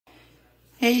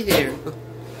Hey there.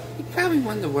 You probably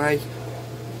wonder why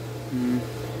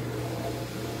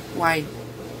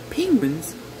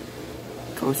penguins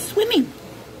go swimming.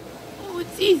 Oh,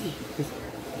 it's easy.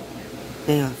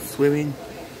 They are swimming.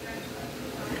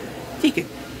 They could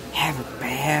have a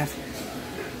bath,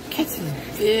 catch some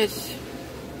fish,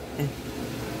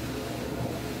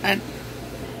 and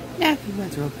now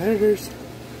penguins are predators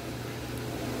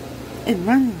and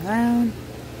run around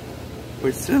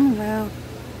or swim around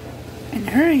and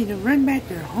hurry to run back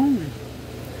to their home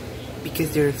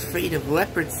because they're afraid of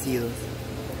leopard seals.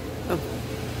 Oh,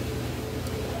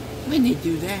 when they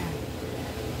do that,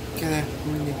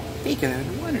 they get out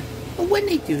of the water. But when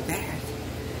they do that,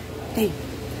 they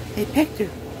check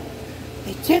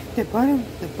the body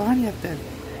of the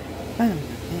thing,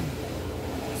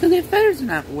 so their feathers are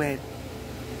not wet.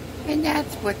 And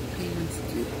that's what penguins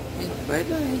do. And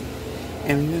bye-bye.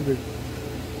 And remember,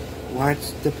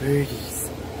 watch the birdies.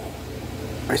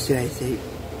 Or should I say,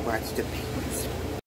 watch the penguins.